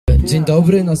Dzień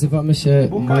dobry, nazywamy się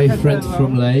My Friend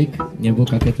from Lake, nie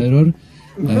Bukake Terror.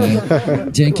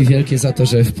 Dzięki wielkie za to,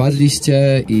 że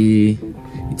wpadliście i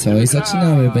co? I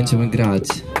zaczynamy, będziemy grać.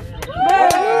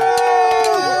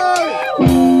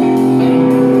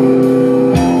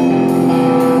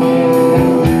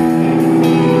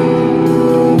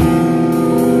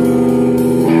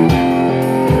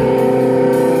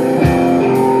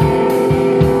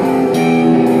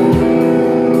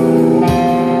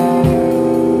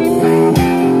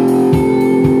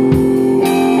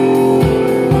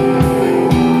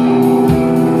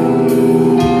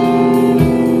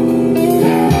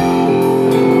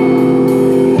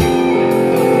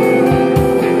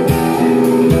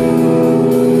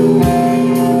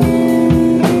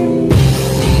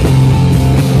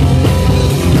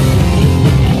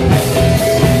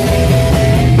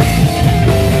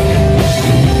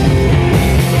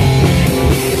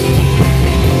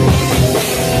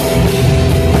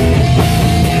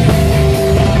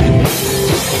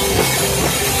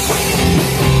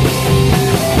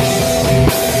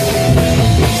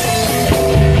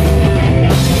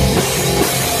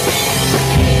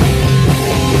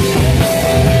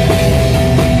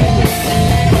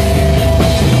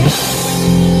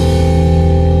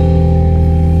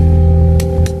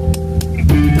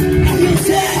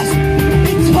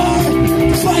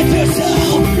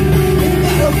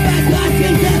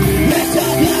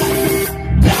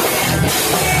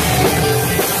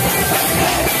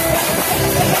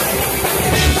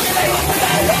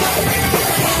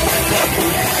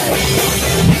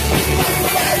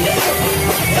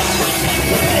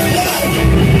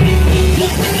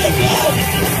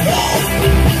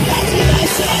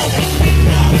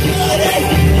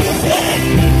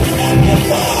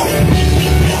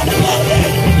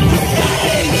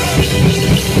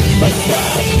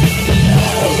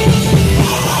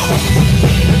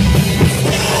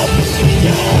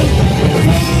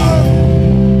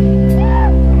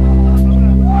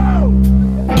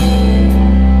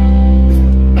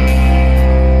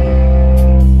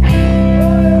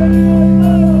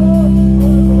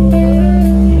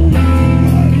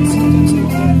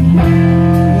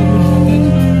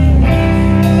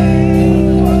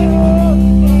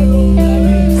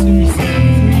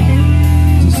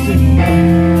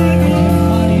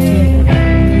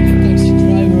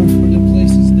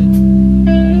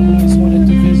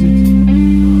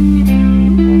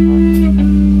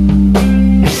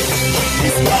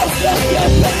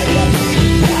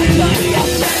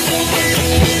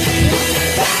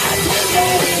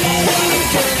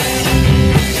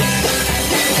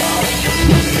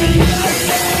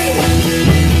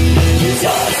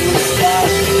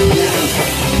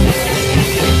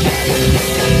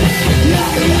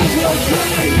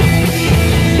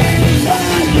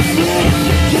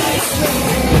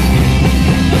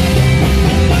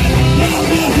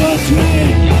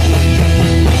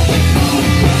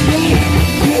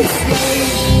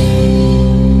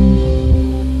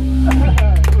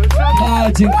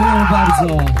 Dziękuję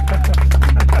bardzo.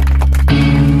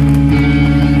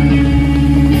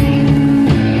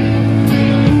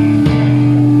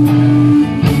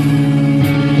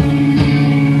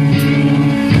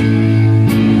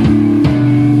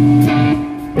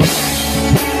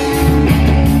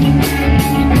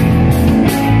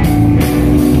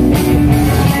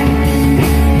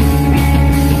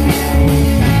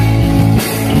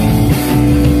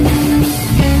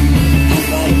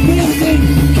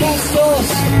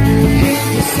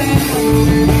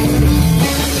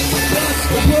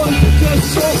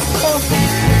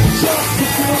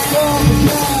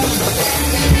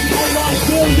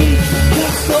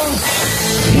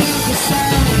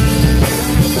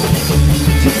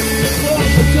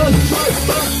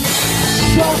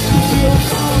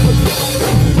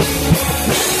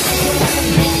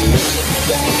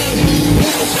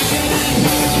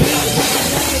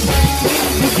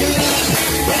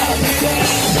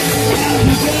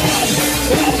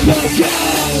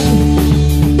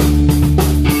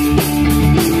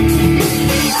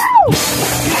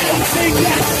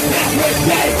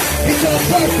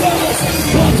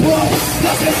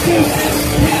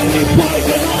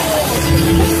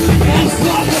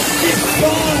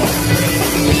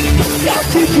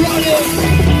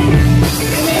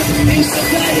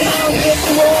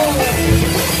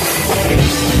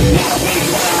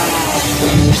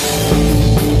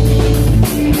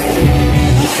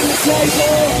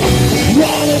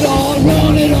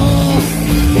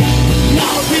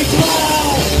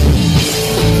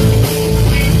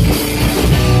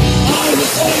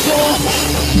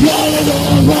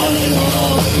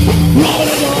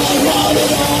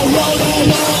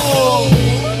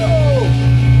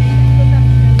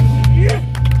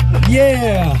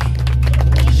 Yeah!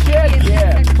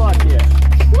 Świetnie!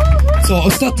 Co,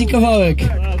 ostatni kawałek.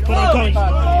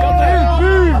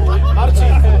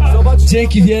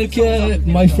 Dzięki wielkie,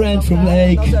 my friend from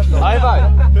Lake.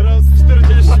 Teraz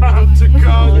 40 minut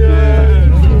czekania.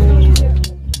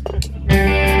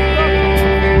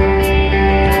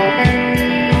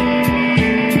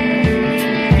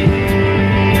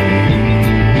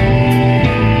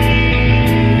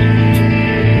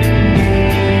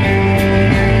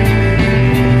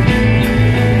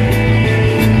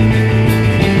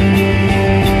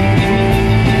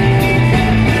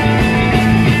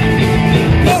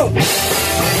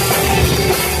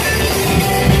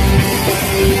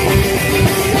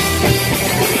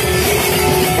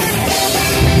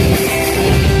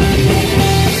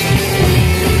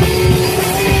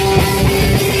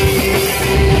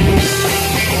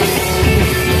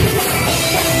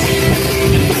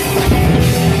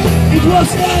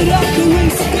 Was not a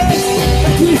coincidence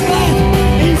that we met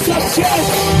in such a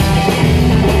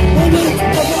moment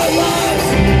of our lives.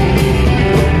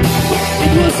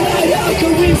 It was not a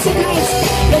coincidence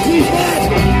that we met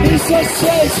in such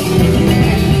a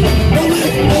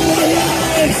moment of our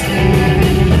lives.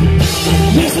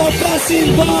 Years are passing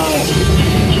by,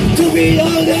 to be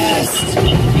honest.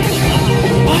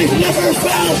 I've never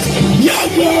felt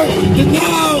younger than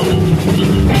now.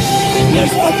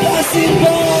 Years are passing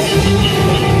by,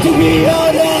 to be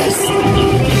honest.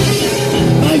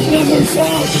 I've never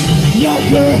felt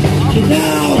younger than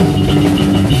now.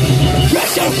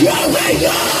 Pressure growing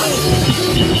on,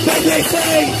 but they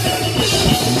think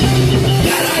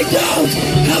that I don't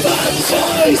have a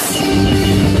choice.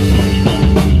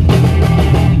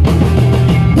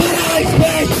 But I've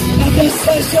made a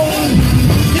decision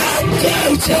not to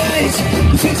change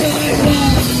since I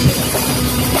left.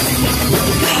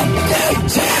 Not to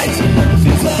change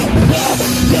since I left.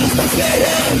 Just to fit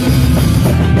in.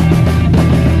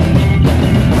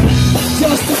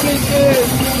 Just to fit in.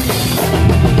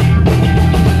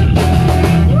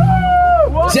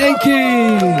 Dzięki!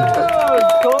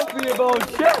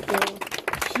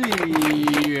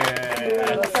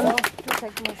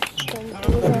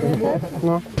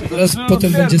 Teraz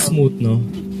potem będzie smutno.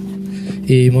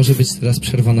 I może być teraz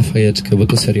przerwa na fajeczkę, bo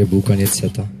to serio był koniec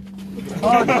seta.